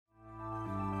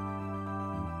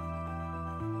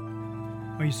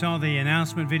Well, you saw the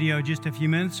announcement video just a few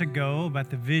minutes ago about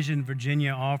the Vision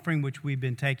Virginia offering, which we've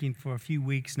been taking for a few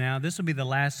weeks now. This will be the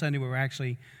last Sunday where we're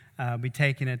actually be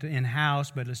taking it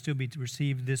in-house, but it'll still be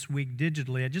received this week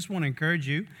digitally. I just want to encourage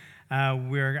you.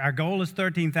 Our goal is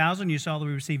 $13,000. You saw that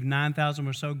we received $9,000.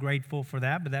 We're so grateful for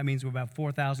that, but that means we're about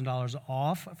 $4,000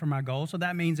 off from our goal. So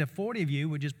that means if 40 of you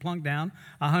would just plunk down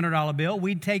a $100 bill,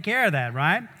 we'd take care of that,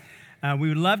 right? We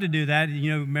would love to do that. You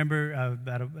know, remember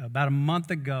about a month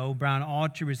ago, Brian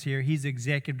Alter was here. He's the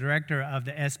executive director of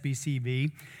the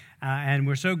SBCV. And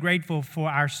we're so grateful for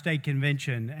our state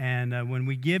convention. And when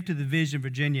we give to the Vision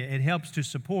Virginia, it helps to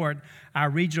support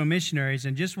our regional missionaries.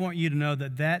 And just want you to know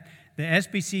that the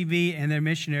SBCV and their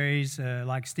missionaries,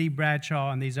 like Steve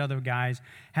Bradshaw and these other guys,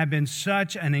 have been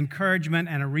such an encouragement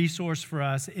and a resource for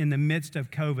us in the midst of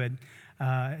COVID.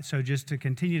 So just to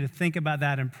continue to think about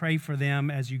that and pray for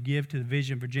them as you give to the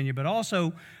Vision Virginia. But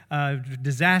also,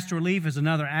 disaster relief is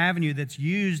another avenue that's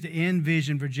used in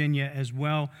Vision Virginia as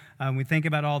well. When we think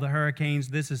about all the hurricanes,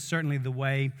 this is certainly the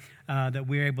way that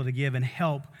we're able to give and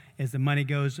help as the money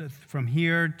goes from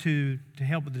here to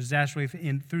help with disaster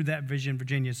relief through that Vision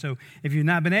Virginia. So if you've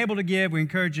not been able to give, we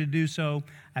encourage you to do so,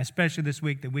 especially this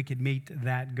week, that we could meet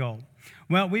that goal.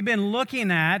 Well, we've been looking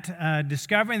at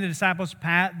discovering the disciples'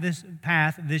 path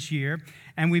this year,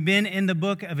 and we've been in the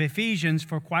book of Ephesians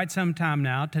for quite some time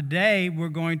now. Today, we're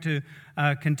going to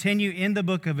continue in the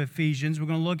book of Ephesians. We're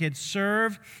going to look at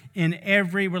serve in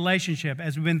every relationship.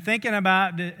 As we've been thinking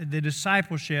about the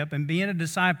discipleship and being a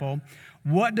disciple,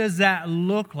 what does that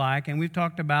look like? And we've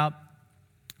talked about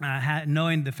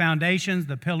knowing the foundations,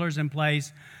 the pillars in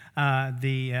place,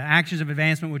 the actions of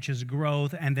advancement, which is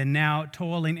growth, and then now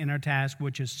toiling in our task,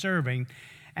 which is serving.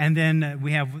 And then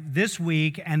we have this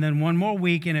week, and then one more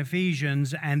week in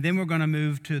Ephesians, and then we're going to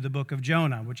move to the book of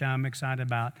Jonah, which I'm excited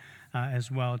about as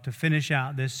well, to finish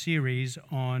out this series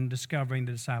on discovering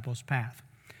the disciples' path.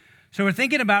 So we're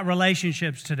thinking about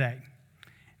relationships today.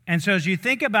 And so as you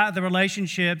think about the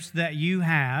relationships that you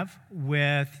have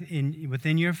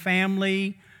within your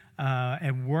family,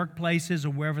 at workplaces, or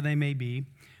wherever they may be,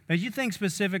 but as you think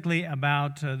specifically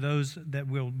about those that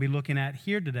we'll be looking at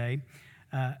here today,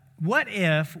 what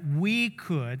if we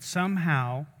could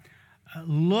somehow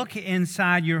look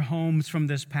inside your homes from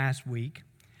this past week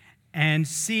and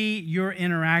see your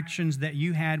interactions that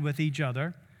you had with each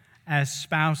other as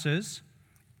spouses,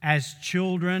 as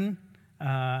children,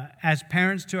 as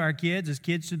parents to our kids, as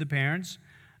kids to the parents,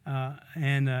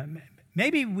 and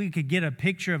maybe we could get a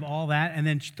picture of all that and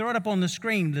then throw it up on the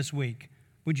screen this week.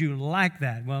 Would you like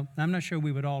that? Well, I'm not sure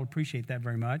we would all appreciate that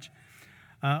very much.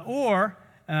 Or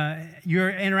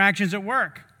your interactions at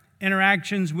work,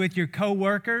 interactions with your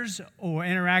coworkers, or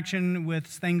interaction with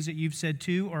things that you've said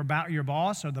to or about your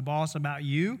boss, or the boss about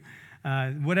you,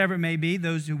 whatever it may be,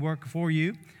 those who work for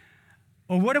you.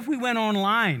 Or what if we went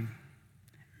online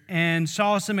and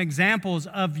saw some examples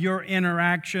of your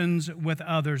interactions with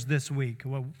others this week?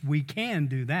 Well, we can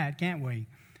do that, can't we?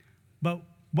 But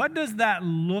what does that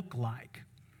look like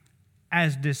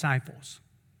as disciples?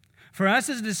 For us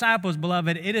as disciples,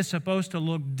 beloved, it is supposed to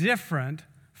look different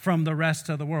from the rest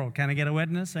of the world. Can I get a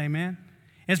witness? Amen?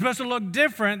 It's supposed to look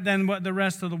different than what the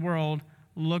rest of the world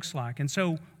looks like. And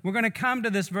so we're going to come to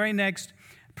this very next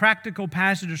practical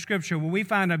passage of Scripture where we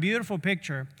find a beautiful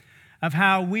picture of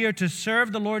how we are to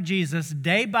serve the Lord Jesus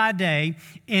day by day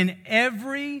in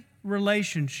every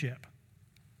relationship.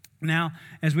 Now,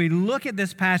 as we look at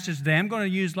this passage today, I'm going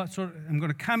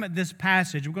to come at this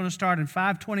passage. We're going to start in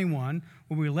 5:21,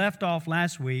 where we left off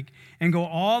last week, and go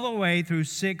all the way through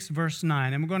 6, verse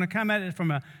 9. And we're going to come at it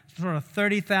from a sort of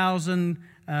 30,000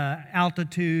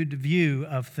 altitude view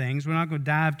of things. We're not going to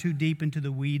dive too deep into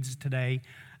the weeds today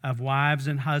of wives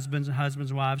and husbands,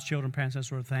 wives, children, parents, that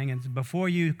sort of thing. And before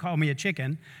you call me a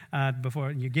chicken, before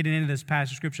you're getting into this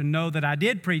passage of Scripture, know that I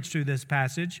did preach through this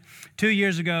passage 2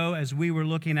 years ago as we were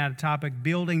looking at a topic,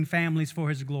 building families for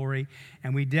His glory,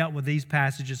 and we dealt with these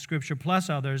passages of Scripture plus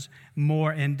others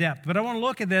more in depth. But I want to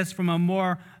look at this from a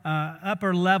more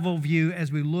upper level view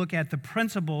as we look at the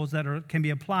principles that can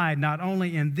be applied not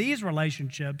only in these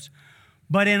relationships,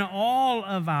 but in all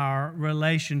of our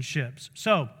relationships.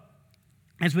 So,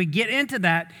 as we get into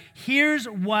that, here's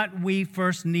what we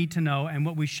first need to know, and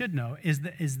what we should know is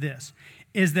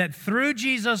that through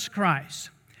Jesus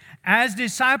Christ, as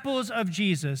disciples of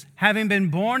Jesus, having been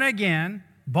born again,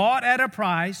 bought at a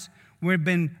price, we've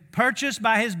been purchased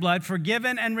by His blood,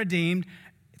 forgiven and redeemed,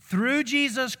 through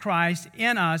Jesus Christ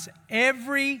in us,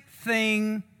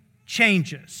 everything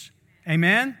changes.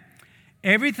 Amen?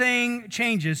 everything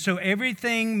changes. So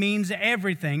everything means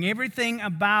everything. Everything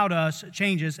about us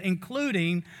changes,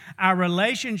 including our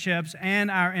relationships and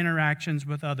our interactions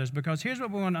with others. Because here's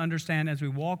what we want to understand as we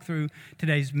walk through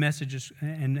today's messages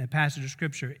and passage of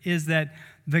Scripture, is that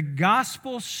the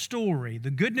gospel story,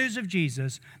 the good news of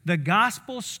Jesus, the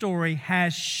gospel story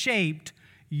has shaped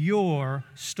your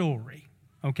story.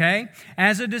 Okay?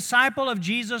 As a disciple of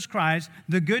Jesus Christ,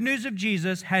 the good news of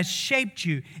Jesus has shaped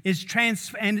you,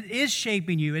 and is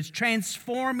shaping you. It's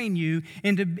transforming you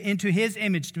into His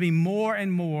image to be more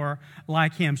and more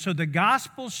like Him. So the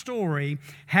gospel story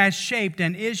has shaped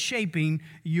and is shaping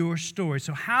your story.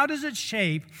 So how does it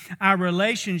shape our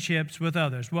relationships with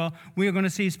others? Well, we are going to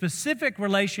see specific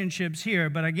relationships here,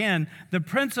 but again, the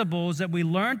principles that we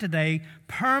learn today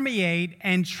permeate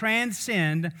and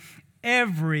transcend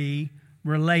every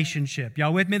relationship.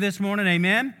 Y'all with me this morning?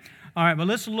 Amen? All right, well,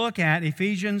 let's look at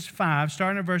Ephesians 5,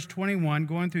 starting at verse 21,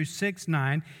 going through 6,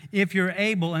 9. If you're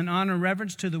able, in honor and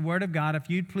reverence to the Word of God, if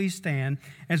you'd please stand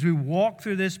as we walk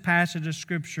through this passage of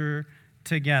Scripture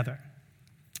together.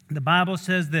 The Bible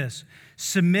says this,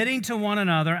 submitting to one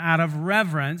another out of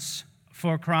reverence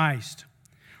for Christ.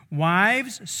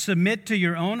 Wives, submit to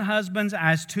your own husbands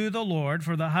as to the Lord,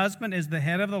 for the husband is the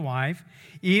head of the wife,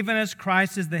 even as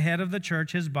Christ is the head of the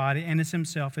church, His body, and is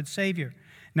Himself its Savior.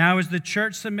 Now as the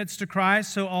church submits to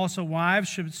Christ, so also wives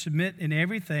should submit in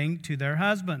everything to their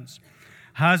husbands.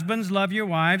 Husbands, love your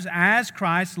wives as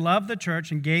Christ loved the church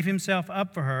and gave Himself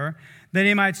up for her, that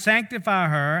He might sanctify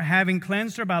her, having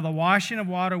cleansed her by the washing of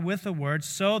water with the word,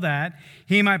 so that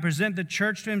He might present the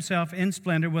church to Himself in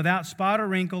splendor, without spot or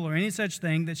wrinkle or any such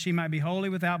thing, that she might be holy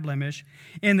without blemish.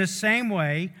 In the same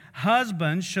way,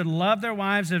 husbands should love their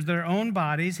wives as their own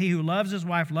bodies. He who loves his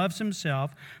wife loves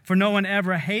himself. For no one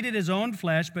ever hated his own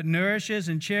flesh, but nourishes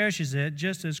and cherishes it,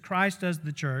 just as Christ does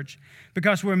the church,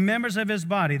 because we're members of His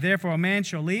body. Therefore, a man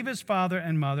shall leave his father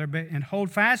and mother and hold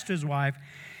fast to his wife,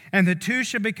 and the two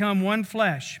shall become one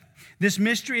flesh. This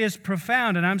mystery is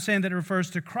profound, and I'm saying that it refers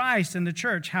to Christ and the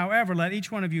church. However, let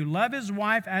each one of you love his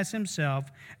wife as himself,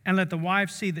 and let the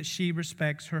wife see that she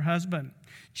respects her husband.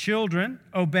 Children,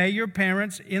 obey your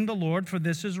parents in the Lord, for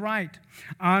this is right.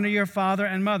 Honor your father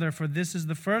and mother, for this is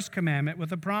the first commandment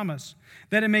with a promise,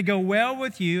 that it may go well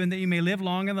with you and that you may live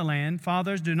long in the land.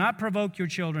 Fathers, do not provoke your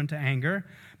children to anger,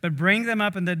 but bring them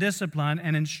up in the discipline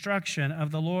and instruction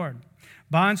of the Lord.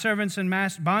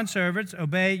 Bondservants,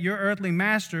 obey your earthly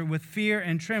master with fear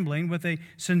and trembling, with a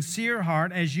sincere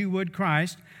heart, as you would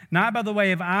Christ, not by the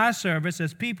way of eye service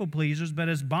as people pleasers, but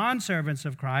as bondservants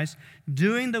of Christ,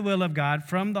 doing the will of God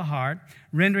from the heart,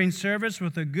 rendering service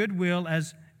with a good will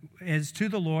as to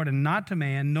the Lord and not to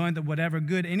man, knowing that whatever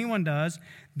good anyone does,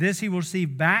 this he will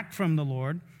receive back from the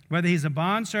Lord, whether he's a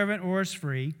bondservant or is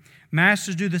free.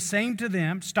 Masters, do the same to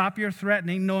them. Stop your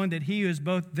threatening, knowing that He who is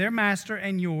both their master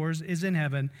and yours is in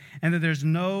heaven, and that there's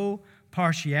no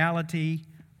partiality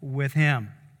with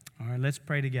Him. All right, let's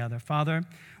pray together. Father,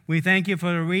 we thank You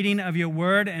for the reading of Your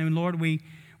word, and Lord, we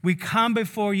come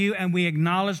before You and we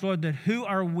acknowledge, Lord, that who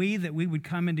are we that we would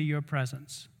come into Your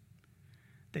presence?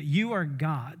 That You are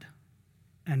God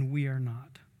and we are not.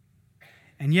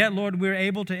 And yet, Lord, we're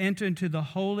able to enter into the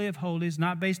Holy of Holies,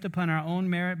 not based upon our own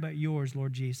merit, but Yours,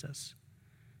 Lord Jesus,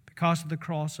 because of the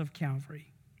cross of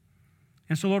Calvary.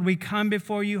 And so, Lord, we come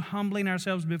before You, humbling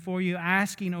ourselves before You,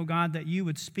 asking, oh God, that You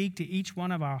would speak to each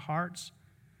one of our hearts.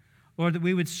 Lord, that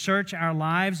we would search our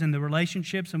lives and the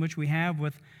relationships in which we have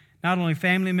with not only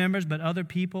family members, but other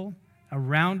people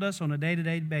around us on a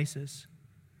day-to-day basis.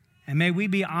 And may we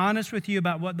be honest with You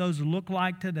about what those look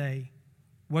like today,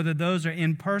 whether those are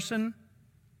in person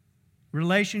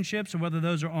relationships or whether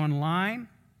those are online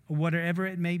or whatever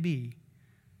it may be.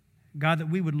 God, that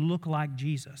we would look like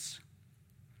Jesus.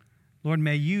 Lord,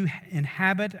 may You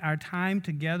inhabit our time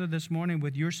together this morning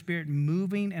with Your Spirit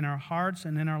moving in our hearts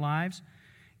and in our lives,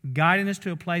 guiding us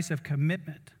to a place of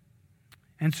commitment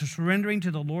and surrendering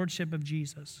to the Lordship of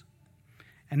Jesus.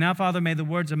 And now, Father, may the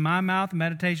words of my mouth and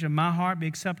meditation of my heart be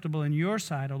acceptable in Your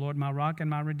sight, O Lord, my rock and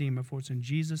my redeemer. For it's in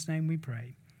Jesus' name we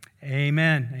pray.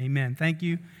 Amen. Amen. Thank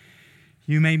you.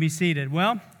 You may be seated.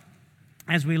 Well,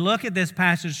 as we look at this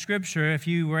passage of Scripture, if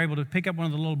you were able to pick up one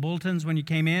of the little bulletins when you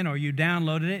came in or you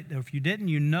downloaded it, or if you didn't,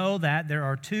 you know that there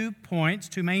are 2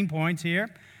 main points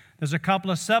here. There's a couple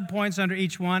of sub-points under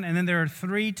each one, and then there are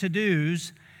 3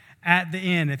 to-dos at the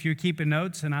end, if you're keeping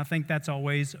notes, and I think that's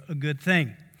always a good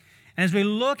thing. And as we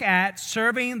look at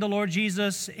serving the Lord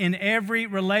Jesus in every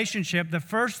relationship, the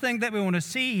first thing that we want to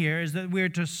see here is that we're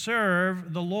to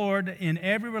serve the Lord in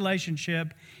every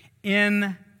relationship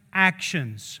in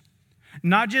actions.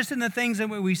 Not just in the things that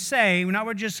we say, not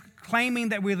we're just claiming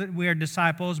that we are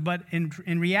disciples, but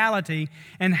in reality,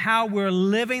 and how we're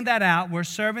living that out. We're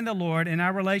serving the Lord in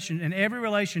every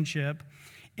relationship,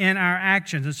 in our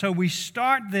actions. And so we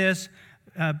start this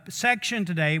section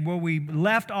today where we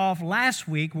left off last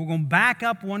week. We're going to back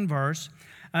up one verse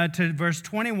to verse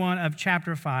 21 of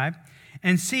chapter 5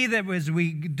 and see that as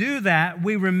we do that,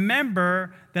 we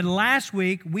remember that last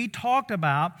week we talked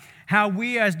about how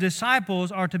we as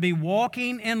disciples are to be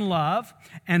walking in love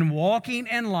and walking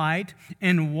in light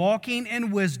and walking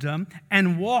in wisdom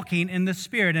and walking in the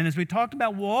Spirit. And as we talked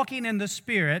about walking in the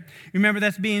Spirit, remember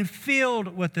that's being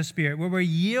filled with the Spirit, where we're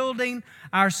yielding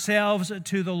ourselves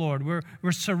to the Lord.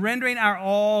 We're surrendering our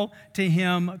all to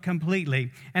Him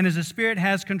completely. And as the Spirit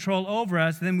has control over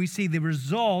us, then we see the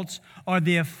results or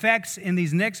the effects in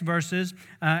these next verses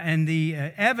and the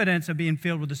evidence of being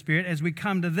filled with the Spirit as we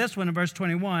come to this one in verse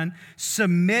 21,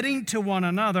 submitting to one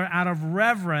another out of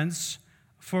reverence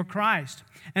for Christ.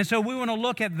 And so we want to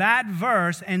look at that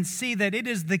verse and see that it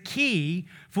is the key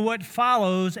for what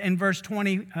follows in verse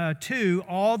 22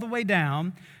 all the way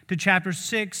down to chapter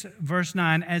 6, verse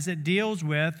 9, as it deals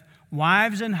with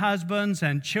wives and husbands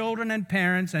and children and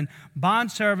parents and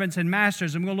bondservants and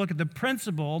masters. And we're going to look at the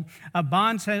principle of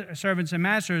bondservants and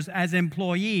masters as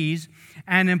employees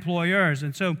and employers.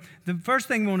 And so the first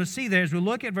thing we want to see there as we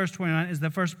look at verse 21 is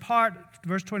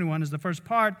verse 21 is the first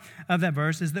part of that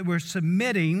verse, is that we're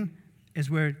submitting, as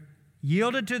we're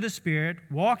yielded to the Spirit,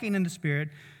 walking in the Spirit,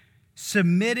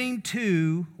 submitting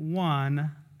to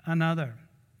one another.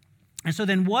 And so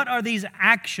then what are these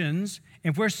actions?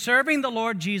 If we're serving the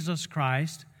Lord Jesus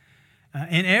Christ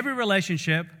in every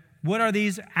relationship, what are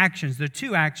these actions? There are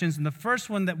two actions, and the first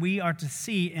one that we are to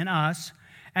see in us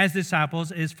as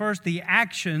disciples is first the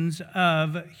actions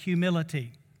of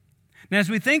humility. Now, as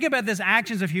we think about these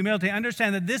actions of humility,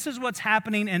 understand that this is what's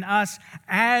happening in us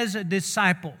as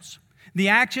disciples. The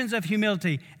actions of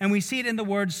humility, and we see it in the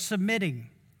word submitting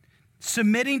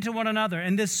to one another.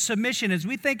 And this submission, as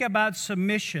we think about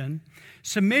submission,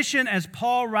 as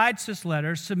Paul writes this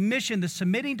letter, the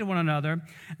submitting to one another,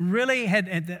 really had,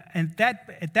 at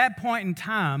that point in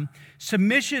time,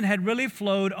 submission had really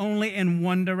flowed only in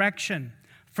one direction,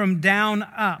 from down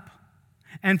up,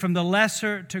 and from the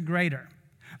lesser to greater.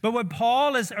 But what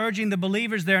Paul is urging the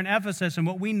believers there in Ephesus, and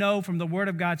what we know from the Word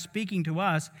of God speaking to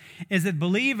us, is that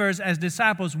believers as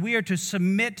disciples, we are to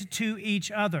submit to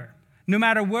each other. No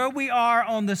matter where we are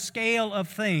on the scale of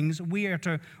things, we are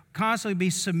to constantly be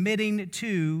submitting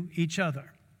to each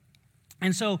other.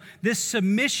 And so this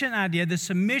submission idea, the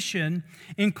submission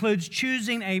includes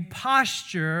choosing a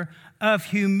posture of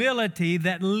humility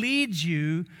that leads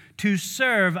you to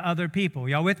serve other people.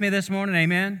 Y'all with me this morning?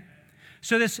 Amen?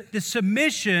 So this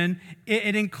submission,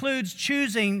 it includes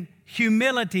choosing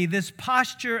humility, this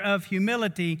posture of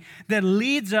humility that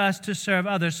leads us to serve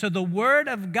others. So the Word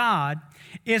of God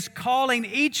is calling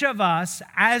each of us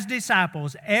as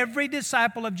disciples, every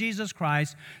disciple of Jesus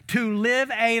Christ, to live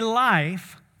a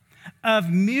life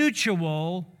of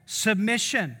mutual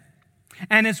submission.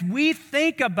 And as we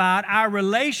think about our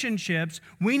relationships,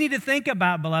 we need to think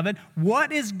about, beloved,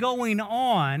 what is going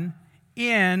on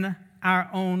in our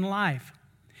own life.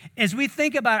 As we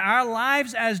think about our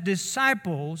lives as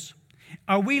disciples,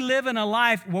 are we living a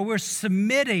life where we're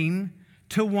submitting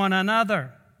to one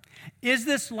another? Is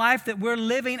this life that we're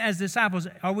living as disciples,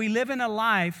 are we living a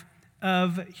life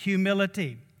of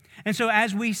humility? And so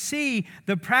as we see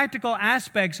the practical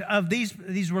aspects of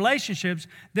these relationships,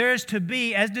 there's to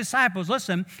be, as disciples,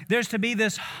 listen, there's to be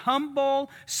this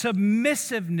humble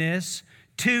submissiveness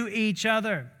to each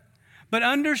other. But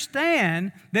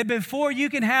understand that before you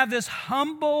can have this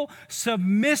humble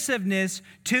submissiveness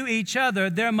to each other,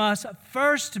 there must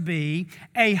first be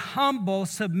a humble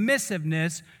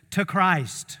submissiveness to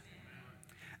Christ.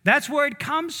 That's where it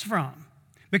comes from,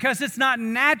 because it's not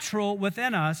natural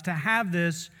within us to have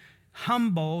this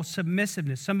humble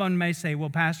submissiveness. Someone may say, well,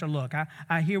 Pastor, look,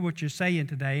 I hear what you're saying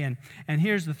today, and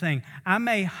here's the thing. I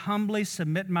may humbly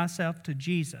submit myself to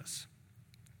Jesus,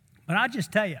 but I'll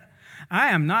just tell you, I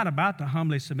am not about to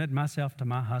humbly submit myself to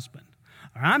my husband.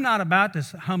 Or I'm not about to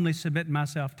humbly submit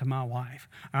myself to my wife.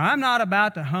 Or I'm not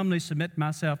about to humbly submit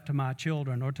myself to my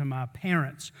children or to my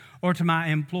parents or to my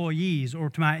employees or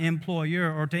to my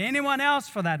employer or to anyone else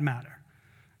for that matter.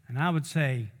 And I would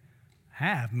say,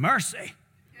 have mercy.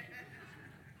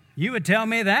 You would tell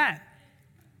me that.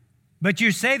 But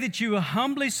you say that you will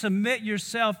humbly submit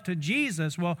yourself to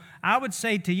Jesus. Well, I would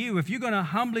say to you, if you're going to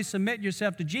humbly submit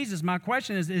yourself to Jesus, my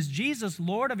question is Jesus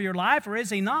Lord of your life or is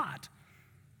He not?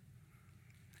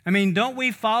 I mean, don't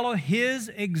we follow His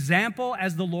example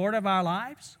as the Lord of our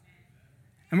lives?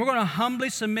 And we're going to humbly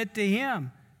submit to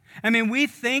Him. I mean, we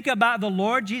think about the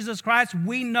Lord Jesus Christ.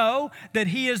 We know that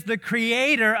He is the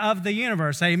creator of the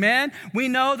universe. Amen? We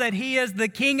know that He is the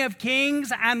King of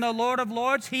kings and the Lord of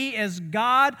lords. He is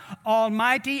God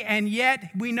Almighty, and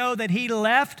yet we know that He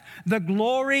left the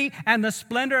glory and the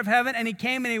splendor of heaven, and He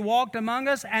came and He walked among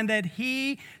us, and that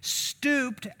He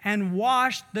stooped and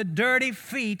washed the dirty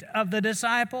feet of the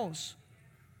disciples.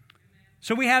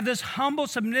 So we have this humble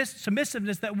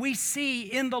submissiveness that we see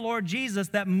in the Lord Jesus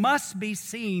that must be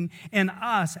seen in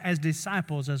us as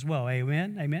disciples as well.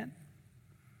 Amen? Amen?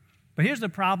 But here's the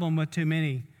problem with too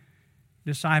many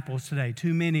disciples today,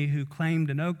 too many who claim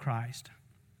to know Christ,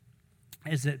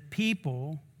 is that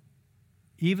people,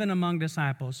 even among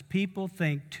disciples, people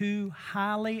think too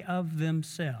highly of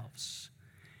themselves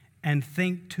and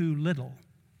think too little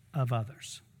of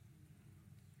others.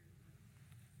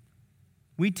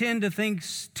 We tend to think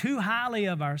too highly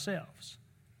of ourselves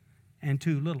and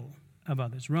too little of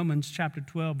others. Romans chapter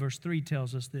 12, verse 3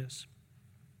 tells us this.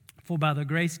 For by the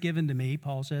grace given to me,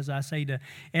 Paul says, I say to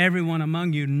everyone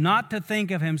among you not to think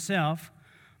of himself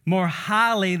more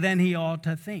highly than he ought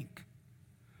to think,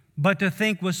 but to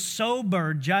think with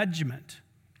sober judgment,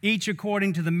 each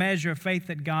according to the measure of faith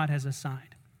that God has assigned.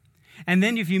 And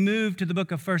then if you move to the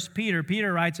book of 1 Peter,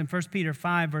 Peter writes in 1 Peter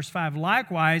 5, verse 5,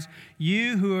 likewise,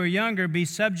 you who are younger, be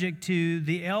subject to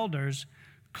the elders.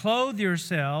 Clothe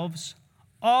yourselves,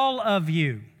 all of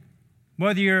you,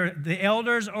 whether you're the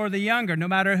elders or the younger, no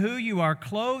matter who you are,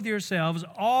 clothe yourselves,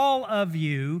 all of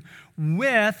you,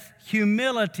 with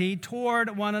humility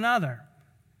toward one another.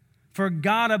 For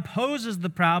God opposes the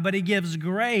proud, but He gives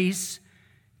grace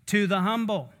to the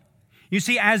humble. You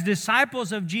see, as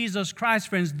disciples of Jesus Christ,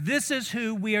 friends, this is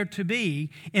who we are to be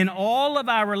in all of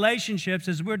our relationships,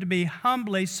 as we're to be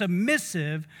humbly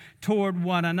submissive toward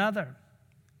one another.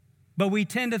 But we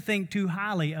tend to think too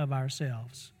highly of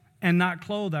ourselves and not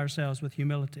clothe ourselves with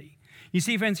humility. You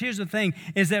see, friends, here's the thing,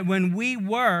 is that when we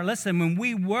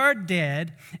were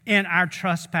dead in our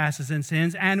trespasses and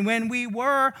sins, and when we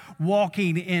were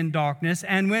walking in darkness,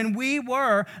 and when we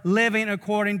were living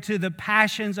according to the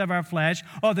passions of our flesh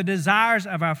or the desires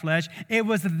of our flesh, it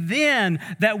was then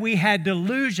that we had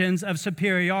delusions of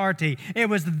superiority. It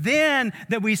was then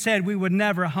that we said we would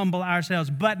never humble ourselves.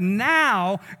 But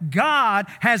now God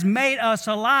has made us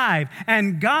alive,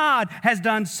 and God has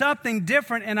done something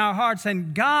different in our hearts,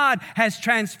 and God has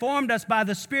transformed us by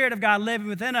the Spirit of God living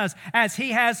within us, as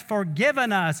He has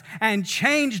forgiven us and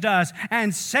changed us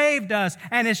and saved us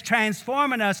and is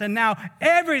transforming us. And now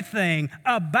everything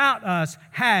about us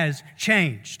has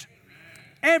changed.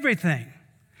 Everything.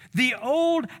 The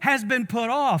old has been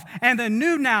put off and the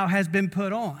new now has been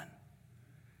put on.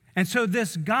 And so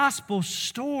this gospel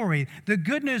story, the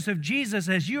good news of Jesus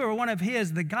as you are one of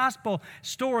His, the gospel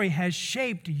story has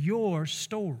shaped your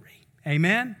story.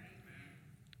 Amen?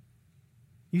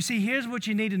 You see, here's what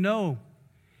you need to know,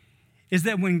 is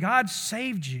that when God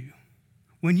saved you,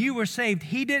 when you were saved,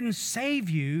 He didn't save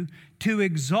you to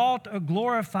exalt or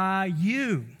glorify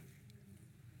you,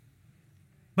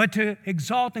 but to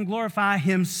exalt and glorify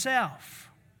Himself.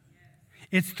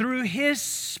 It's through His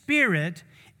Spirit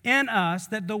in us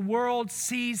that the world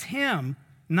sees Him,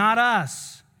 not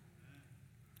us.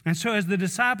 And so as the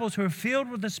disciples who are filled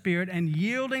with the Spirit and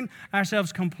yielding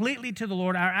ourselves completely to the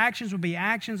Lord, our actions will be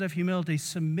actions of humility,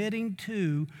 submitting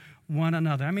to one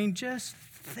another. I mean, just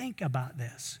think about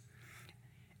this.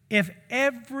 If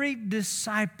every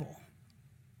disciple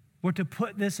were to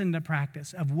put this into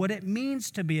practice of what it means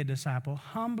to be a disciple,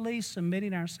 humbly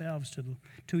submitting ourselves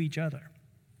to each other,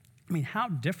 I mean, how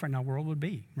different our world would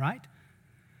be, right?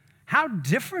 How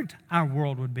different our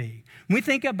world would be. When we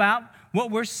think about what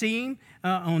we're seeing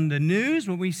on the news,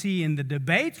 what we see in the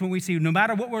debates, when we see no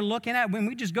matter what we're looking at, when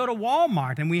we just go to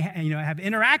Walmart and we have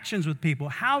interactions with people,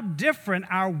 how different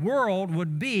our world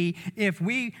would be if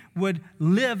we would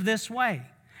live this way.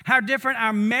 How different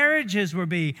our marriages would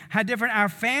be, how different our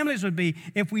families would be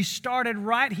if we started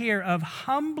right here of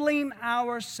humbling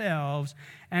ourselves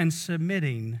and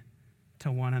submitting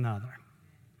to one another.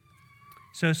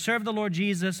 So serve the Lord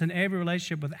Jesus in every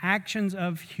relationship with actions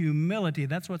of humility.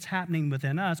 That's what's happening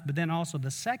within us. But then also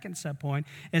the second subpoint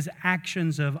is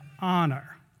actions of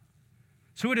honor.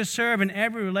 So we're to serve in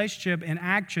every relationship in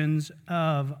actions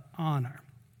of honor.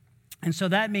 And so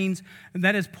that means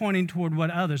that is pointing toward what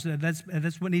others,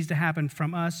 that's what needs to happen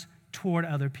from us toward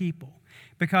other people.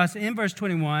 Because in verse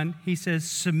 21, he says,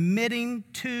 submitting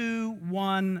to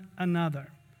one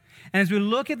another. And as we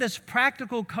look at this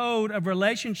practical code of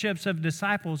relationships of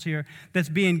disciples here that's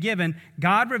being given,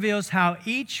 God reveals how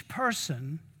each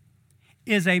person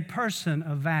is a person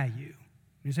of value.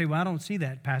 You say, well, I don't see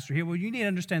that, Pastor, here. Well, you need to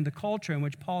understand the culture in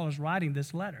which Paul is writing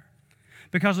this letter.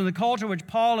 Because in the culture in which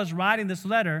Paul is writing this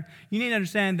letter, you need to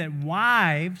understand that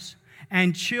wives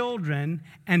and children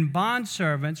and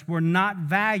bondservants were not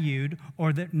valued,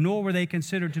 nor were they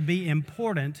considered to be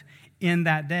important in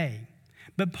that day.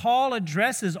 But Paul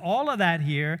addresses all of that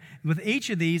here with each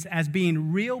of these as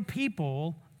being real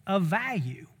people of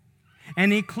value.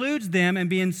 And he includes them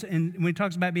when he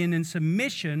talks about being in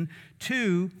submission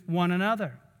to one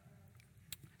another.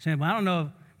 Saying, well, I don't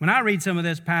know. When I read some of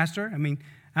this, Pastor, I'm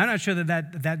not sure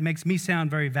that makes me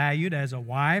sound very valued as a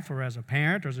wife or as a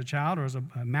parent or as a child or as a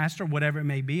master, whatever it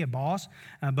may be, a boss.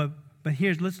 But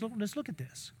let's look at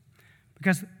this.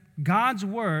 Because God's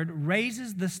word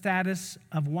raises the status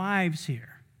of wives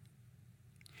here.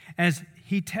 As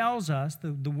he tells us,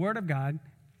 the word of God,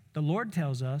 the Lord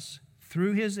tells us,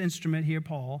 through his instrument here,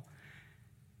 Paul,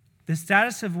 the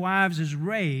status of wives is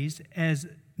raised as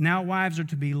now wives are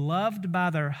to be loved by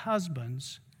their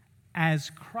husbands as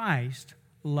Christ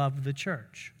loved the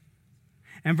church.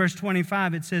 In verse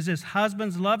 25, it says this,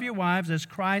 husbands, love your wives as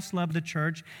Christ loved the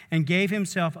church and gave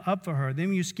himself up for her.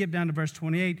 Then you skip down to verse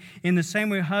 28. In the same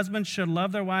way, husbands should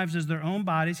love their wives as their own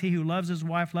bodies. He who loves his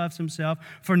wife loves himself.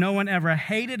 For no one ever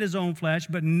hated his own flesh,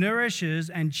 but nourishes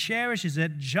and cherishes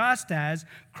it, just as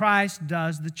Christ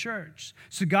does the church.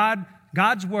 So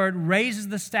God's word raises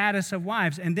the status of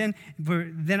wives. And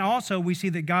then also we see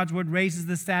that God's word raises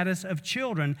the status of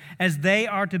children as they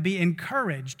are to be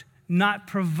encouraged, not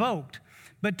provoked,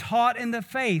 but taught in the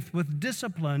faith with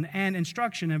discipline and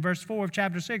instruction. In verse 4 of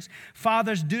chapter 6,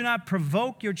 fathers, do not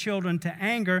provoke your children to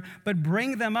anger, but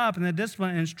bring them up in the discipline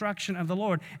and instruction of the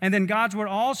Lord. And then God's word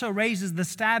also raises the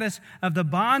status of the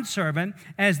bondservant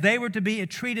as they were to be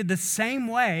treated the same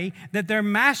way that their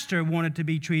master wanted to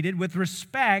be treated, with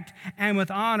respect and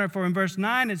with honor. For in verse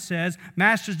 9 it says,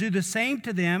 masters, do the same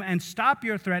to them and stop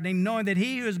your threatening, knowing that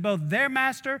he who is both their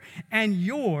master and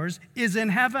yours is in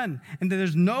heaven, and that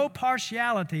there's no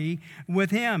partiality with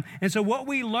him. And so what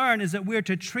we learn is that we're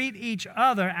to treat each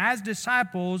other as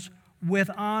disciples with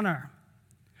honor.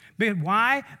 But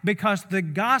why? Because the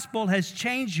gospel has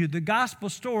changed you. The gospel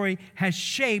story has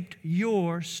shaped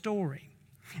your story.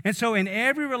 And so in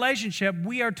every relationship,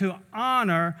 we are to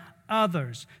honor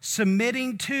others,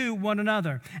 submitting to one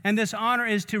another. And this honor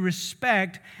is to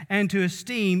respect and to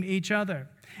esteem each other.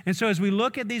 And so as we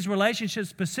look at these relationships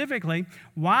specifically,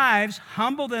 wives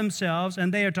humble themselves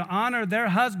and they are to honor their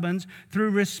husbands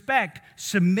through respect,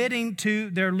 submitting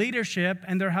to their leadership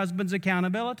and their husband's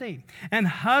accountability. And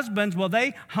husbands, well,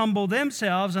 they humble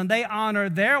themselves and they honor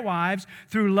their wives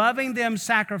through loving them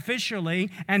sacrificially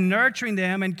and nurturing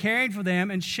them and caring for them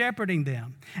and shepherding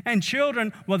them. And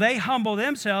children, well, they humble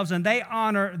themselves and they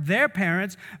honor their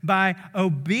parents by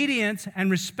obedience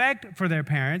and respect for their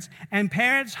parents. And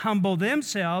parents humble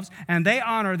themselves and they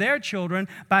honor their children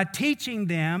by teaching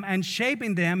them and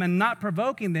shaping them and not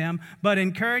provoking them, but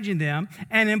encouraging them.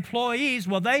 And employees,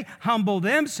 well, they humble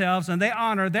themselves and they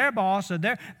honor their boss or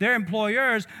their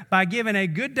employers by giving a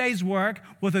good day's work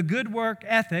with a good work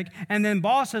ethic. And then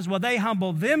bosses, well, they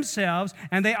humble themselves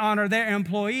and they honor their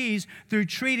employees through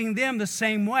treating them the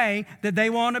same way that they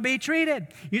want to be treated.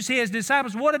 You see, as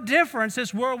disciples, what a difference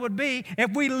this world would be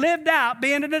if we lived out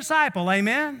being a disciple.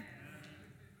 Amen?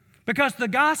 Because the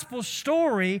gospel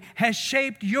story has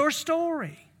shaped your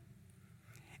story.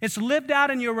 It's lived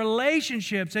out in your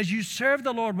relationships as you serve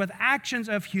the Lord with actions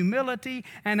of humility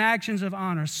and actions of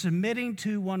honor, submitting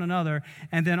to one another,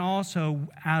 and then also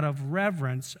out of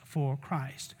reverence for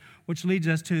Christ, which leads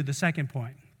us to the second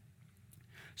point.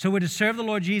 So we're to serve the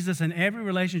Lord Jesus in every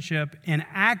relationship in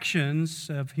actions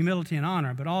of humility and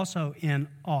honor, but also in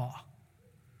awe.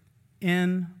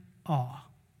 In awe.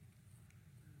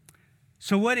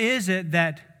 So what is it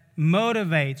that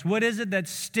motivates? What is it that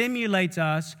stimulates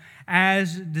us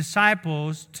as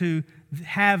disciples to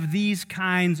have these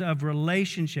kinds of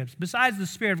relationships? Besides the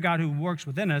Spirit of God who works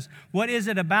within us, what is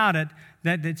it about it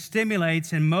that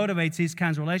stimulates and motivates these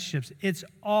kinds of relationships? It's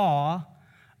awe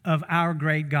of our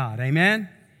great God. Amen?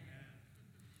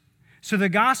 So the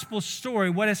gospel story,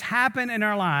 what has happened in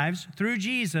our lives through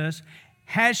Jesus,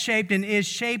 has shaped and is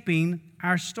shaping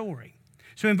our story.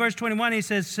 So in verse 21, he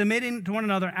says, submitting to one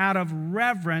another out of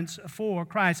reverence for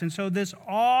Christ. And so this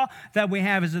awe that we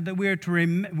have is that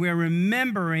we're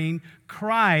remembering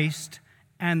Christ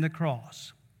and the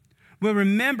cross. We're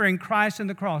remembering Christ and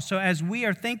the cross. So as we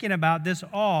are thinking about this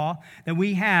awe that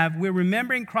we have, we're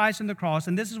remembering Christ and the cross,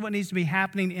 and this is what needs to be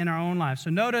happening in our own lives.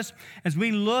 So notice, as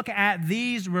we look at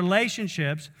these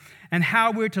relationships and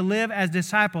how we're to live as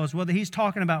disciples, whether he's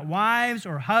talking about wives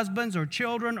or husbands or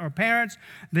children or parents,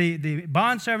 the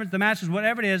bondservants, the masters,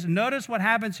 whatever it is, notice what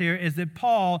happens here is that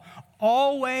Paul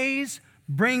always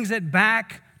brings it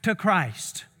back to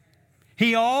Christ.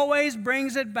 He always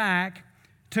brings it back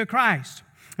to Christ.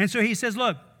 And so he says,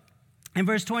 look, in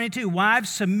verse 22, wives,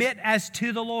 submit as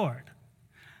to the Lord.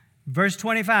 Verse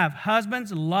 25,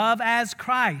 husbands, love as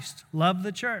Christ, love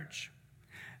the church.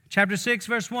 Chapter 6,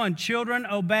 verse 1, children,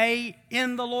 obey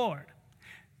in the Lord.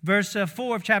 Verse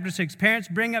 4 of chapter 6, parents,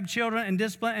 bring up children in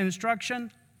discipline and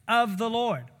instruction of the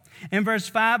Lord. In verse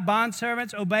 5,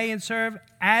 bondservants, obey and serve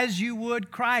as you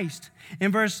would Christ.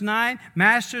 In verse 9,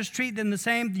 masters, treat them the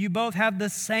same. You both have the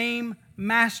same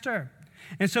master.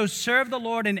 And so serve the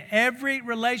Lord in every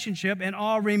relationship and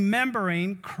all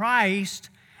remembering Christ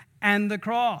and the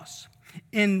cross.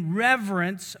 In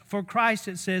reverence for Christ,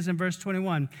 it says in verse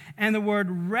 21. And the word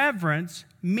reverence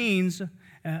means,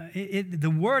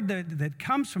 the word that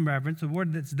comes from reverence, the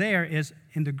word that's there is,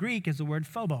 in the Greek, is the word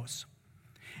phobos.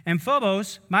 And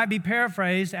phobos might be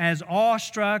paraphrased as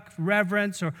awestruck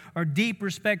reverence or deep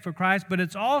respect for Christ, but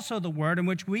it's also the word in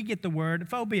which we get the word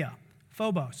phobia,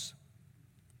 phobos.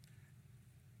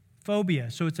 Phobia,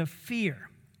 so it's a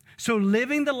fear. So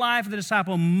living the life of the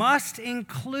disciple must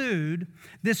include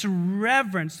this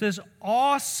reverence, this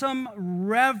awesome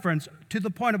reverence to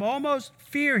the point of almost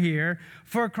fear here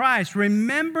for Christ,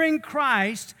 remembering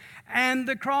Christ and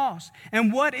the cross.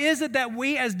 And what is it that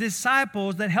we as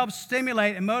disciples that helps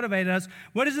stimulate and motivate us,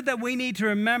 what is it that we need to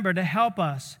remember to help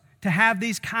us to have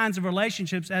these kinds of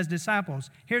relationships as disciples?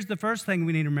 Here's the first thing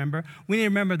we need to remember. We need to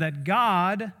remember that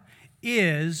God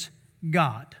is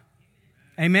God.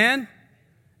 Amen?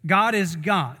 God is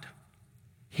God.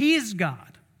 He is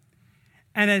God.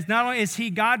 And as not only is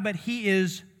He God, but He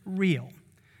is real.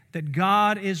 That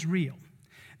God is real.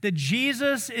 That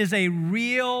Jesus is a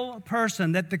real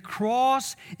person. That the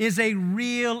cross is a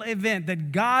real event.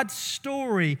 That God's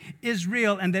story is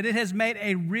real. And that it has made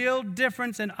a real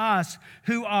difference in us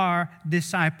who are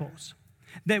disciples.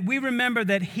 That we remember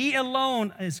that He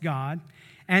alone is God.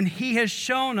 And He has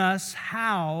shown us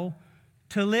how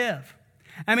to live.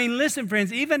 I mean, listen,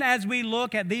 friends, even as we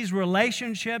look at these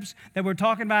relationships that we're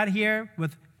talking about here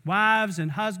with wives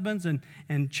and husbands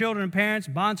and children and parents,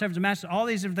 bondservants and masters, all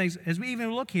these different things, as we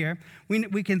even look here,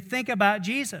 we can think about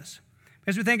Jesus.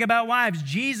 As we think about wives,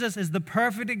 Jesus is the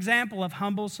perfect example of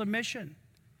humble submission.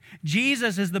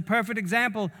 Jesus is the perfect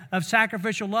example of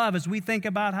sacrificial love as we think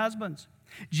about husbands.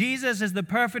 Jesus is the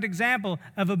perfect example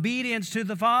of obedience to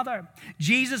the Father.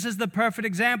 Jesus is the perfect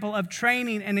example of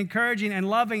training and encouraging and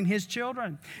loving His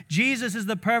children. Jesus is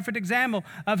the perfect example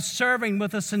of serving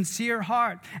with a sincere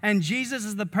heart. And Jesus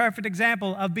is the perfect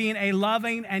example of being a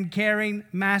loving and caring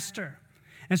master.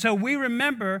 And so we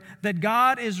remember that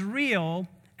God is real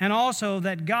and also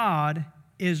that God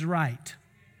is right.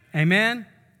 Amen?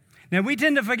 Now we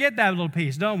tend to forget that little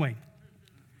piece, don't we?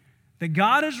 That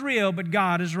God is real, but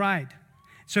God is right.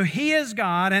 So He is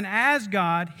God, and as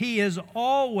God, He is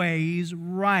always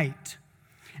right.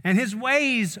 And His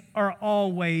ways are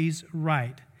always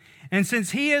right. And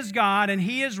since He is God, and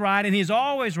He is right, and He's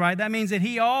always right, that means that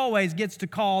He always gets to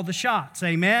call the shots,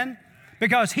 amen?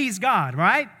 Because He's God,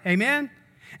 right? Amen?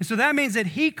 And so that means that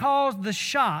He calls the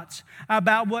shots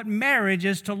about what marriage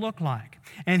is to look like.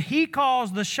 And He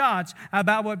calls the shots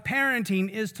about what parenting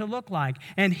is to look like.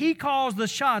 And He calls the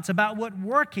shots about what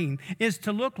working is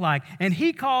to look like. And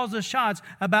He calls the shots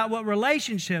about what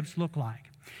relationships look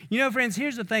like. You know, friends,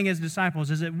 here's the thing as disciples,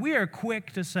 is that we are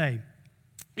quick to say,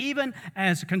 even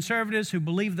as conservatives who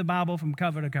believe the Bible from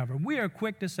cover to cover, we are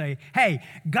quick to say, hey,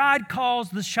 God calls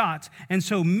the shots, and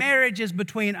so marriage is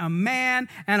between a man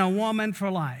and a woman for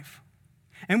life.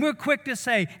 And we're quick to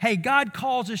say, hey, God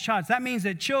calls the shots. That means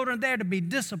that children are there to be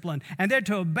disciplined and they're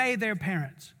to obey their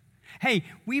parents. Hey,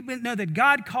 we know that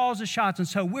God calls the shots, and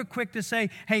so we're quick to say,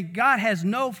 hey, God has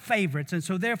no favorites, and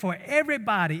so therefore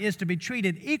everybody is to be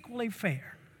treated equally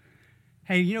fair.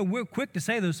 Hey, you know, we're quick to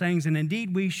say those things, and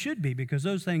indeed we should be, because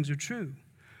those things are true.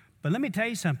 But let me tell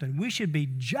you something. We should be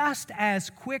just as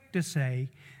quick to say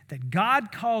that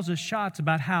God calls the shots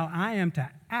about how I am to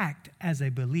act as a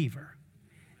believer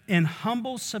in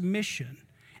humble submission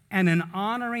and in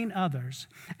honoring others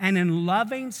and in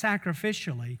loving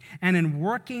sacrificially and in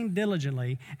working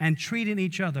diligently and treating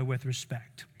each other with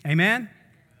respect. Amen?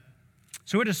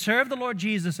 So we're to serve the Lord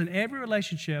Jesus in every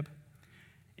relationship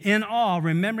in awe,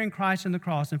 remembering Christ and the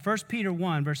cross. In 1 Peter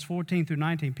 1, verse 14 through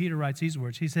 19, Peter writes these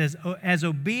words. He says, as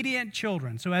obedient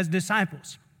children, so as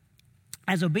disciples,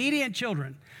 as obedient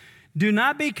children, do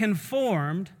not be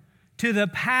conformed to the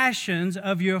passions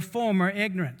of your former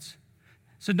ignorance.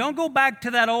 So don't go back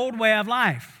to that old way of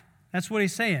life. That's what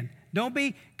he's saying. Don't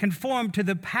be conformed to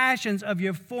the passions of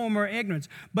your former ignorance.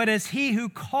 But as he who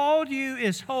called you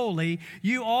is holy,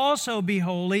 you also be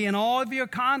holy in all of your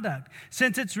conduct.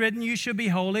 Since it's written, you should be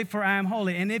holy, for I am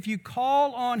holy. And if you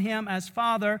call on him as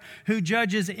Father who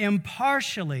judges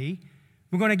impartially,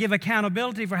 we're going to give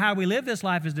accountability for how we live this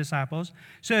life as disciples.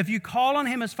 So if you call on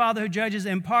him as Father who judges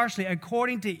impartially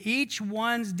according to each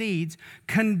one's deeds,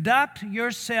 conduct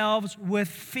yourselves with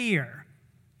fear.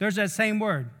 There's that same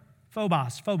word.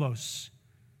 Phobos,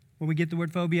 where we get the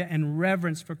word phobia, and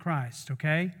reverence for Christ,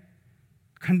 okay?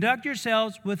 Conduct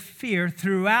yourselves with fear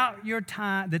throughout your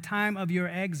time, the time of your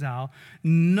exile,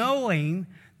 knowing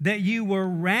that you were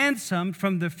ransomed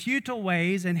from the futile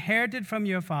ways inherited from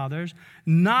your fathers,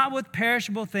 not with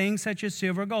perishable things such as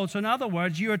silver or gold. So in other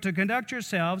words, you are to conduct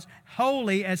yourselves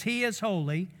holy as he is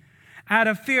holy, out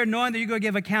of fear, knowing that you're going to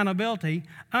give accountability,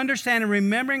 understanding,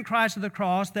 remembering Christ of the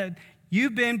cross, that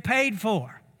you've been paid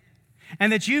for.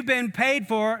 And that you've been paid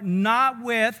for not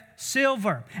with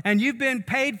silver. And you've been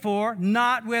paid for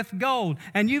not with gold.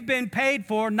 And you've been paid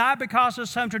for not because of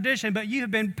some tradition, but you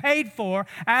have been paid for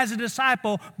as a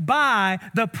disciple by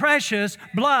the precious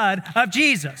blood of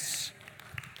Jesus.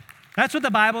 That's what the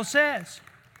Bible says.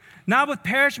 Not with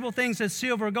perishable things as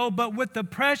silver or gold, but with the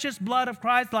precious blood of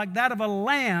Christ, like that of a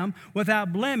lamb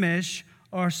without blemish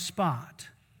or spot.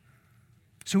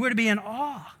 So we're to be in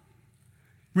awe,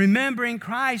 remembering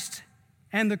Christ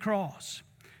and the cross,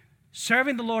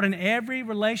 serving the Lord in every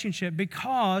relationship,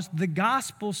 because the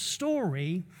gospel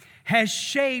story has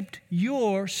shaped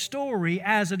your story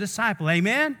as a disciple.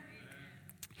 Amen?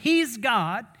 He's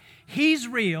God, He's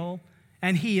real,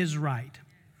 and He is right.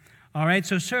 All right,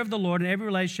 so serve the Lord in every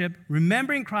relationship,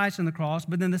 remembering Christ and the cross,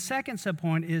 but then the second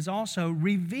subpoint is also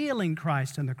revealing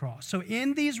Christ and the cross. So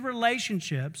in these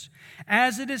relationships,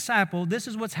 as a disciple, this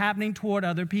is what's happening toward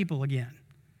other people again.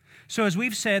 So as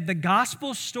we've said, the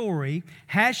gospel story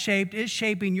is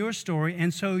shaping your story,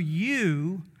 and so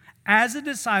you, as a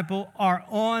disciple, are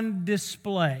on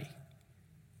display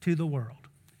to the world.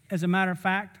 As a matter of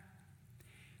fact,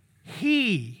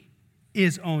 He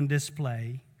is on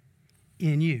display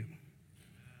in you.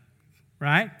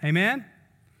 Right? Amen?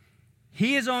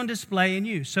 He is on display in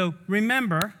you. So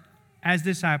remember, as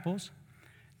disciples,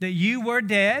 that you were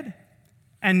dead,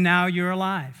 and now you're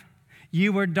alive.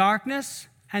 You were darkness,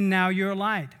 and now you're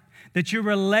light. That your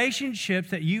relationships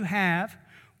that you have,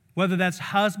 whether that's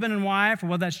husband and wife, or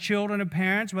whether that's children and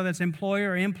parents, whether that's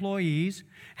employer or employees,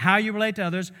 how you relate to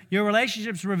others, your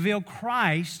relationships reveal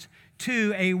Christ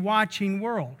to a watching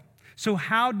world. So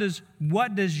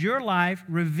what does your life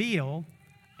reveal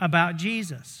about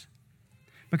Jesus?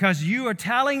 Because you are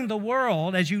telling the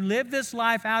world, as you live this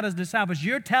life out as disciples,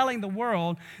 you're telling the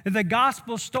world that the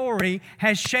gospel story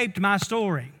has shaped my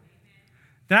story.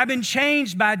 That I've been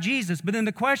changed by Jesus. But then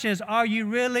the question is, are you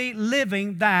really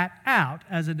living that out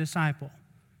as a disciple?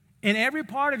 In every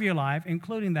part of your life,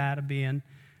 including that of being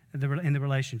in the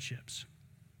relationships.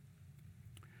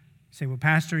 You say, well,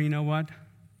 Pastor, you know what?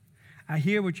 I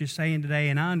hear what you're saying today,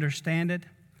 and I understand it.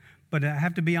 But I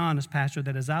have to be honest, Pastor,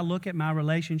 that as I look at my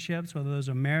relationships, whether those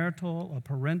are marital or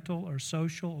parental or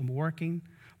social or working,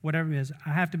 whatever it is, I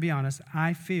have to be honest,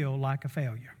 I feel like a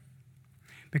failure.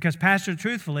 Because, Pastor,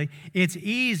 truthfully, it's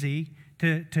easy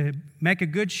to make a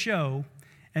good show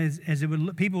as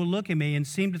people will look at me and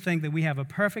seem to think that we have a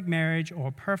perfect marriage or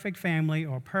a perfect family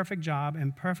or a perfect job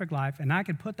and perfect life, and I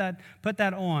could put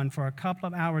that on for a couple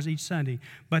of hours each Sunday.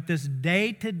 But this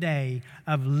day-to-day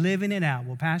of living it out,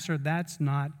 well, Pastor, that's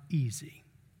not easy.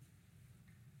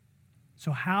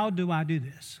 So how do I do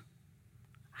this?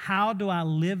 How do I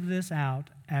live this out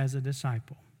as a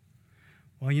disciple?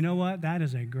 Well, you know what? That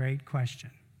is a great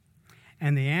question.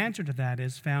 And the answer to that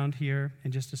is found here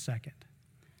in just a second.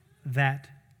 That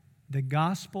the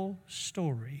gospel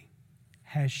story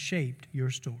has shaped your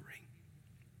story.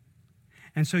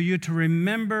 And so you're to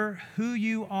remember who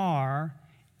you are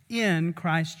in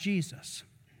Christ Jesus.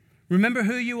 Remember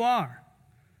who you are.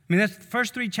 I mean, that's the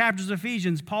first 3 chapters of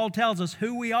Ephesians. Paul tells us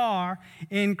who we are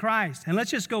in Christ. And let's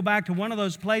just go back to one of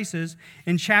those places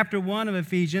in chapter 1 of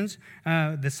Ephesians.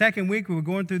 The second week we were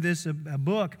going through this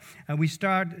book. We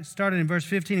started in verse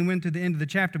 15 and went to the end of the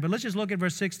chapter. But let's just look at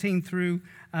verse 16 through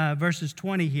verses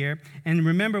 20 here. And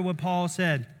remember what Paul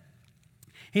said.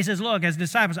 He says, look, as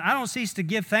disciples, I don't cease to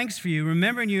give thanks for you,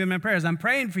 remembering you in my prayers. I'm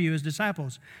praying for you as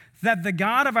disciples, that the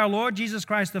God of our Lord Jesus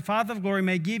Christ, the Father of glory,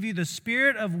 may give you the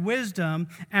spirit of wisdom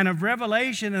and of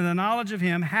revelation and the knowledge of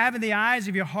him, having the eyes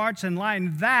of your hearts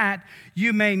enlightened, that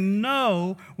you may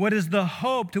know what is the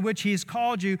hope to which he has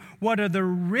called you, what are the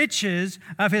riches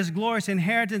of his glorious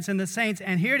inheritance in the saints.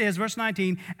 And here it is, verse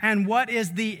 19, and what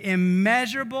is the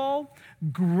immeasurable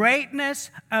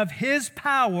greatness of his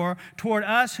power toward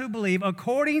us who believe,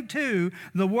 according to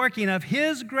the working of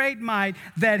his great might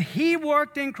that he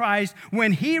worked in Christ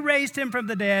when he raised him from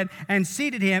the dead and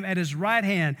seated him at his right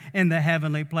hand in the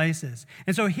heavenly places.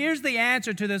 And so here's the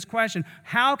answer to this question.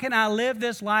 How can I live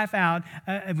this life out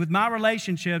with my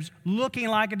relationships, looking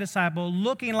like a disciple,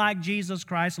 looking like Jesus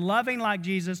Christ, loving like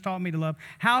Jesus taught me to love?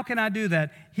 How can I do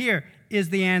that? Here is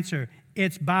the answer.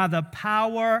 It's by the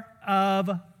power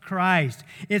of Christ.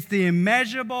 It's the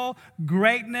immeasurable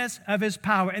greatness of his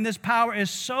power. And this power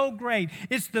is so great.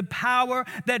 It's the power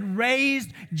that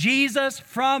raised Jesus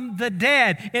from the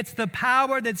dead. It's the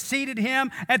power that seated him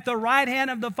at the right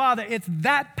hand of the Father. It's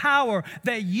that power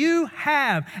that you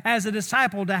have as a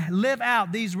disciple to live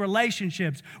out these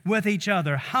relationships with each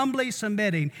other, humbly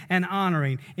submitting and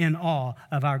honoring in awe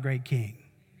of our great King.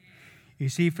 You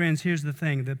see, friends, here's the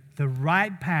thing. The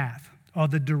right path, or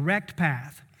the direct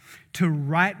path, to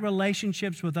right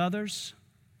relationships with others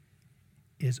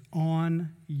is on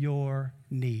your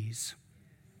knees.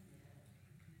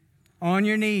 On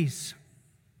your knees.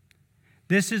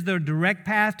 This is the direct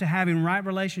path to having right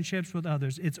relationships with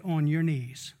others. It's on your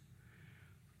knees,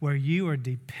 where you are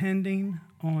depending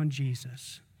on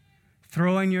Jesus,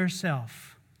 throwing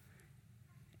yourself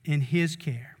in his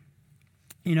care.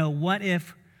 You know, what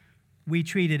if we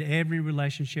treated every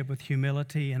relationship with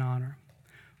humility and honor?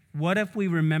 What if we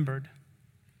remembered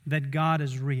that God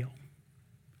is real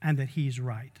and that he's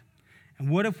right? And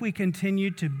what if we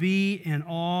continued to be in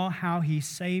awe how he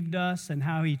saved us and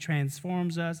how he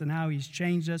transforms us and how he's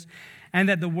changed us, and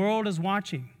that the world is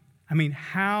watching? I mean,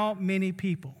 how many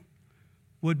people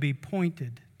would be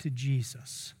pointed to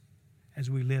Jesus as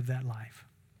we live that life?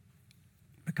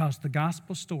 Because the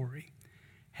gospel story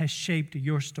has shaped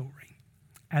your story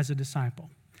as a disciple.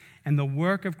 And the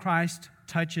work of Christ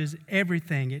touches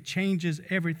everything. It changes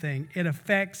everything. It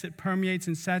affects, it permeates,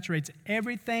 and saturates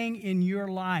everything in your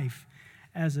life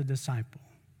as a disciple.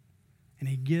 And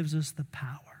he gives us the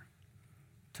power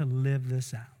to live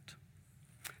this out.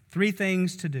 3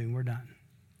 things to do. We're done.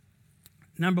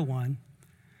 Number 1,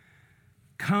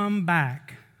 come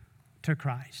back to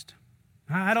Christ.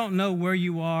 I don't know where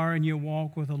you are in your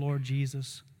walk with the Lord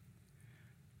Jesus,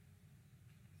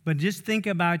 but just think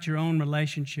about your own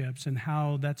relationships and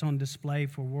how that's on display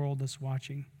for a world that's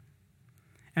watching.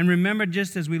 And remember,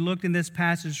 just as we looked in this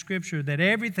passage of Scripture,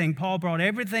 that Paul brought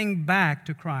everything back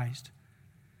to Christ.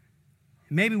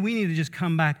 Maybe we need to just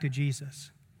come back to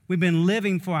Jesus. We've been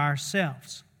living for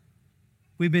ourselves.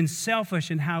 We've been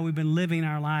selfish in how we've been living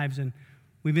our lives, and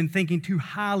we've been thinking too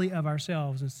highly of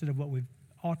ourselves instead of what we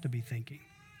ought to be thinking.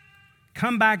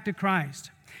 Come back to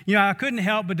Christ. You know, I couldn't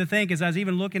help but to think, as I was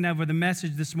even looking over the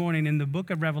message this morning in the book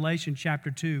of Revelation,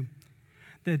 chapter 2,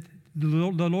 that the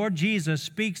Lord Jesus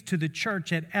speaks to the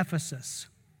church at Ephesus.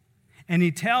 And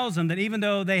he tells them that even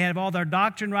though they have all their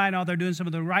doctrine right and all they're doing some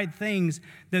of the right things,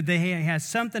 that they has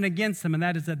something against them, and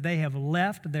that is that they have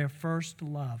left their first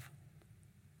love.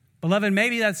 Beloved,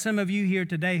 maybe that's some of you here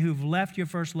today who've left your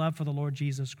first love for the Lord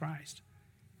Jesus Christ.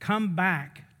 Come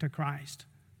back to Christ.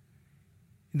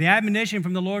 The admonition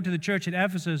from the Lord to the church at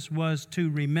Ephesus was to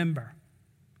remember.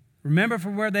 Remember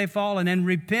from where they've fallen and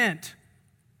repent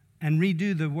and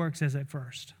redo the works as at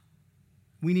first.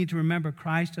 We need to remember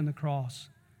Christ and the cross.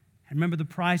 And remember the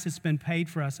price that's been paid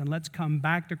for us. And let's come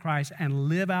back to Christ and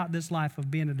live out this life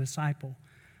of being a disciple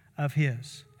of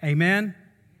his. Amen?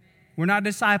 We're not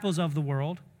disciples of the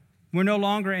world. We're no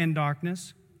longer in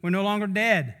darkness. We're no longer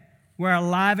dead. We're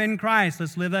alive in Christ.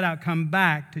 Let's live that out. Come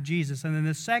back to Jesus. And then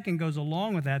the second goes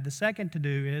along with that. The second to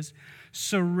do is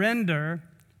surrender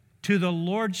to the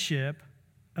lordship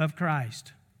of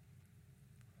Christ.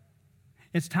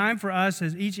 It's time for us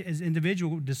as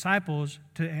individual disciples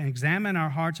to examine our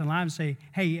hearts and lives and say,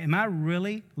 hey, am I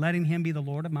really letting him be the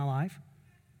Lord of my life?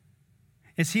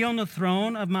 Is he on the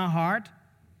throne of my heart?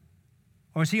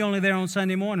 Or is he only there on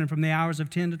Sunday morning from the hours of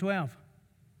 10 to 12?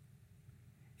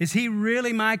 Is he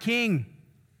really my king?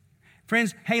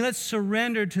 Friends, hey, let's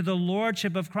surrender to the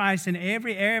lordship of Christ in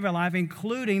every area of our life,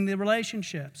 including the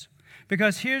relationships.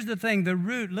 Because here's the thing, the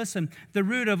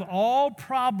root of all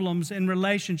problems in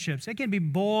relationships, it can be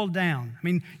boiled down. I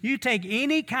mean, you take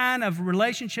any kind of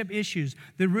relationship issues,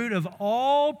 the root of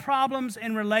all problems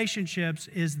in relationships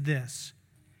is this: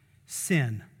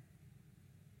 sin.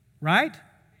 Right?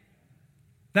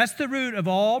 That's the root of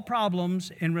all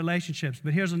problems in relationships.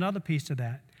 But here's another piece to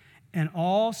that. And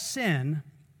all sin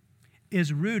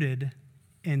is rooted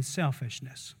in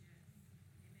selfishness.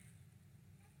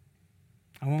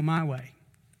 I want my way.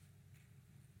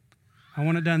 I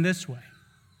want it done this way.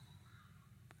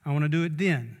 I want to do it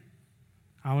then.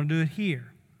 I want to do it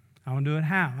here. I want to do it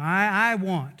how. I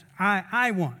want.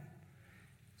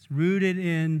 It's rooted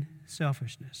in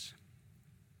selfishness.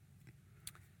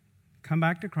 Come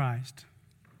back to Christ.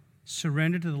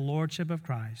 Surrender to the Lordship of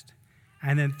Christ.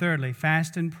 And then thirdly,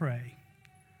 fast and pray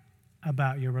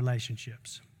about your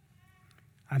relationships.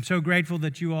 I'm so grateful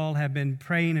that you all have been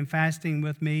praying and fasting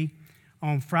with me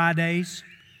on Fridays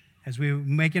as we're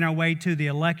making our way to the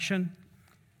election,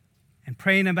 and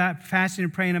fasting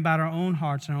and praying about our own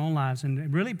hearts and our own lives,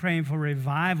 and really praying for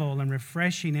revival and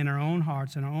refreshing in our own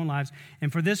hearts and our own lives.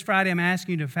 And for this Friday, I'm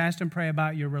asking you to fast and pray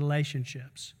about your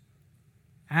relationships.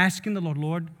 Asking the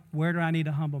Lord, where do I need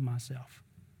to humble myself?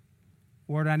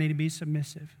 Where do I need to be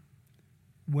submissive?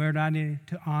 Where do I need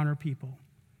to honor people?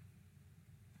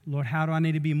 Lord, how do I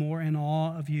need to be more in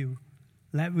awe of you?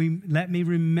 Let me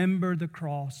remember the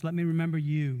cross. Let me remember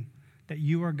you, that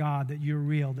you are God, that you're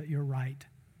real, that you're right.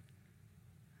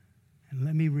 And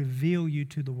let me reveal you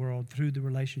to the world through the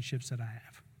relationships that I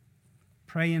have.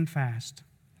 Pray and fast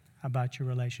about your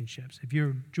relationships. If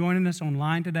you're joining us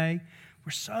online today,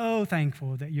 we're so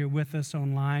thankful that you're with us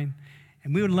online.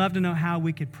 And we would love to know how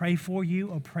we could pray for you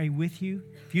or pray with you.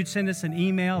 If you'd send us an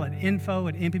email at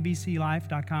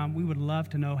info@mpbclife.com, we would love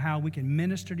to know how we can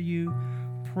minister to you,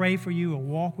 pray for you, or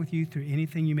walk with you through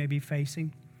anything you may be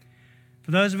facing.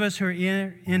 For those of us who are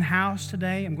in-house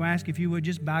today, I'm going to ask if you would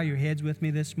just bow your heads with me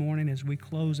this morning as we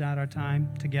close out our time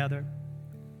together.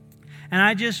 And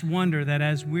I just wonder that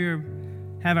as we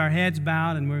have our heads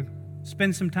bowed and we're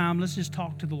spend some time, let's just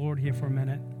talk to the Lord here for a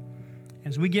minute.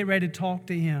 As we get ready to talk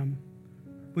to Him,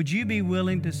 would you be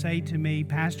willing to say to me,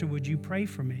 Pastor, would you pray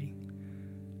for me?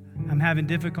 I'm having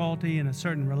difficulty in a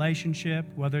certain relationship,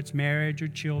 whether it's marriage or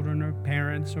children or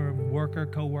parents or worker,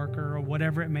 co-worker, or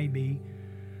whatever it may be.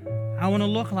 I want to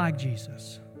look like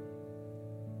Jesus.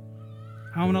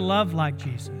 I want to love like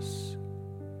Jesus.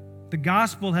 The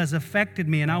gospel has affected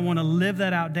me, and I want to live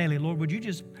that out daily. Lord,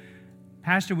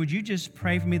 Pastor, would you just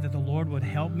pray for me that the Lord would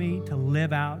help me to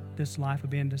live out this life of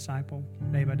being a disciple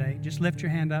day by day? Just lift your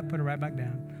hand up, put it right back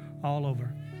down, all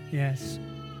over. Yes,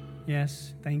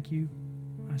 yes, thank you.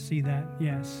 I see that.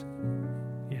 Yes,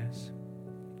 yes.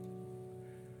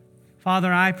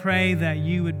 Father, I pray that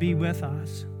you would be with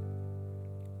us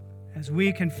as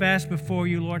we confess before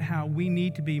you, Lord, how we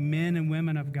need to be men and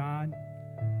women of God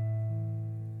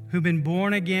who've been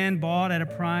born again, bought at a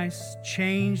price,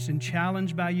 changed and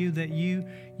challenged by you, that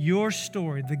your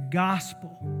story, the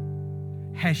gospel,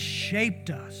 has shaped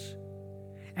us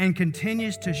and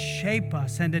continues to shape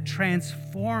us and to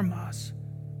transform us.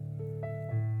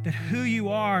 That who you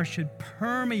are should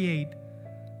permeate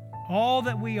all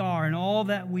that we are and all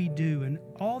that we do and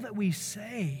all that we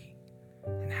say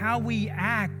and how we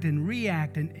act and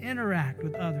react and interact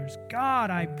with others. God,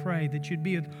 I pray that you'd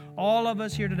be with all of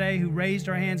us here today who raised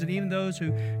our hands, and even those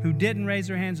who didn't raise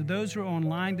their hands, and those who are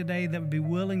online today that would be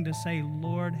willing to say,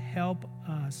 Lord, help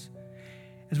us.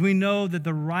 As we know that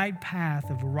the right path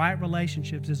of right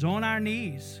relationships is on our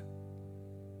knees,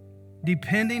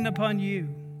 depending upon you.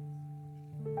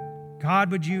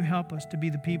 God, would you help us to be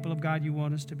the people of God you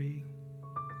want us to be?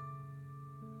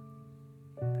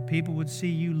 The people would see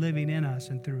you living in us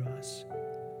and through us.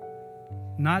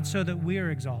 Not so that we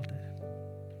are exalted,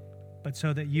 but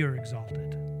so that you're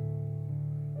exalted.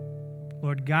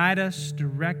 Lord, guide us,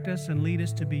 direct us, and lead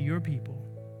us to be your people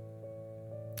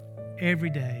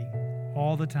every day,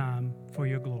 all the time, for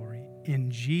your glory. In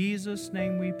Jesus'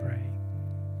 name we pray.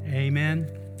 Amen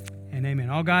and amen.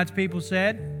 All God's people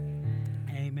said...